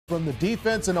from the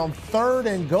defense, and on 3rd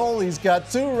and goal, he's got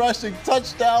 2 rushing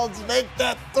touchdowns. Make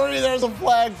that 3. There's a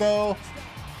flag, though.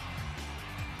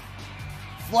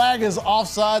 Flag is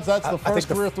offsides. That's the first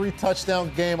career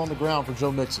 3-touchdown game on the ground for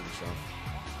Joe Mixon, Sean.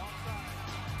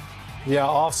 Yeah,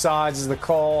 offsides is the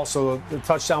call, so the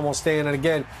touchdown will stand. And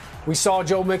again, we saw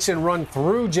Joe Mixon run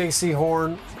through J.C.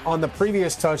 Horn on the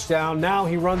previous touchdown. Now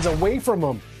he runs away from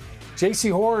him. J.C.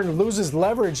 Horn loses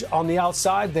leverage on the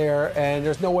outside there, and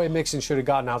there's no way Mixon should have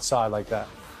gotten outside like that.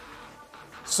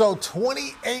 So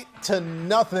 28-0,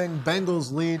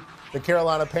 Bengals lead the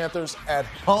Carolina Panthers at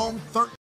home.